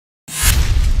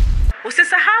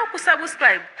Usisahau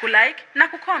kusubscribe, kulike na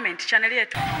kucomment channel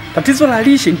yetu. Tatizo la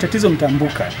lishe ni tatizo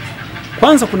mtambuka.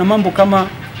 Kwanza kuna mambo kama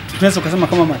tunaweza kusema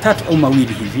kama matatu au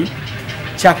mawili hivi.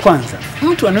 Cha kwanza,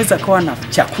 mtu anaweza kuwa na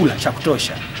chakula cha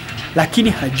kutosha lakini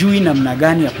hajui namna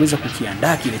gani ya kuweza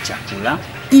kukiandaa kile chakula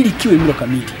ili kiwe mlo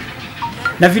kamili.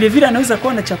 Na vile vile anaweza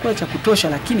kuwa na chakula cha kutosha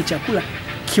lakini chakula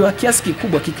kiwa kiasi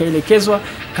kikubwa kikaelekezwa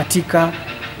katika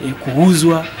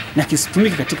kuuzwa na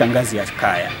kisitumike katika ngazi ya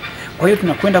kaya. Kwa hiyo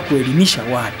tunakwenda kuelimisha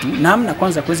watu namna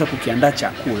kwanza kuweza kukiandaa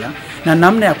chakula na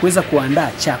namna ya kuweza kuandaa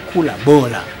chakula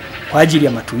bora kwa ajili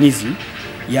ya matumizi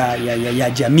ya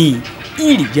jamii,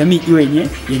 ili jamii iwe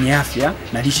yenye afya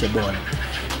na lishe bora.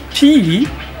 Pili,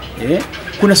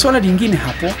 kuna swala lingine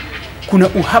hapo, kuna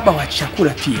uhaba wa chakula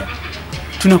pia.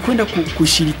 Tunakwenda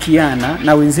kushirikiana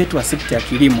na wenzetu wa sekta ya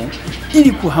kilimo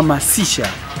ili kuhamasisha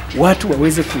watu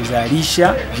waweze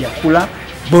kuzalisha vyakula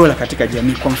bora katika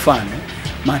jamii. Kwa mfano,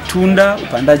 matunda,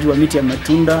 upandaji wa miti ya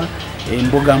matunda,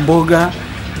 mboga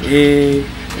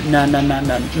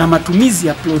na matumizi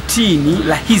ya protini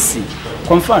rahisi.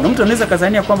 Kwa mfano, mtu anaweza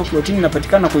kazania kwamba protini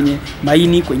inapatikana kwenye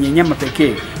maini, kwenye nyama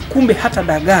pekee. Kumbe hata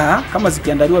dagaa kama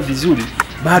zikiandaliwa vizuri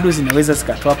bado zinaweza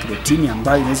zikatoa protini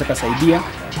ambayo inaweza kusaidia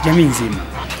jamii nzima.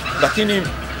 Lakini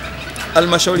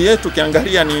halmashauri yetu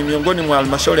kiangalia ni miongoni mwa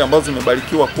halmashauri ambazo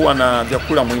zimebarikiwa kuwa na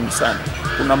vyakula muhimu sana.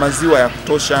 Kuna maziwa ya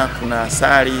kutosha, kuna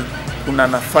asali, kuna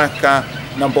nafaka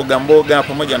na mboga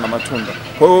pamoja na matunda.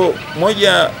 Kwa hiyo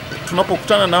moja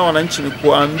tunapokutana na wananchi ni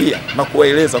kuwaambia na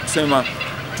kuwaeleza kusema,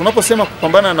 tunaposema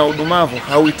kupambana na udumavu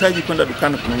hauhitaji kwenda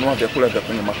dukani kununua vyakula vya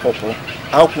kwenye makopo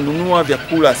au kununua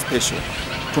vyakula special.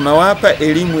 Tunawapa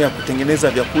elimu ya kutengeneza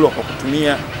vyakula kwa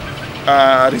kutumia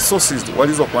resources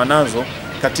walizokuwa nazo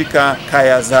katika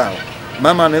kaya zao.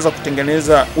 Mama anaweza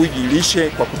kutengeneza uji lishe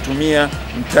kwa kutumia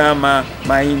mtama,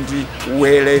 mahindi,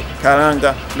 uwele,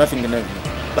 karanga na vinginevyo.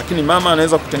 Lakini mama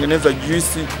anaweza kutengeneza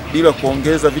juisi bila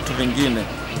kuongeza vitu vingine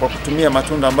kwa kutumia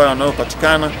matunda ambayo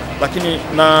yanayopatikana. Lakini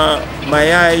na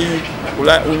mayai,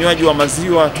 unywaji wa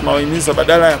maziwa, tunawahimiza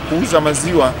badala ya kuuza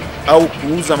maziwa au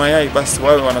kuuza mayai, basi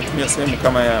wawe wanatumia sehemu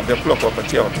kama ya vyakula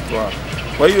kuwapatia watoto wao.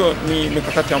 Kwa hiyo ni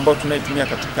mikakati ambayo tunaitumia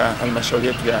katika halmashauri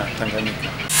yetu ya Tanganyika.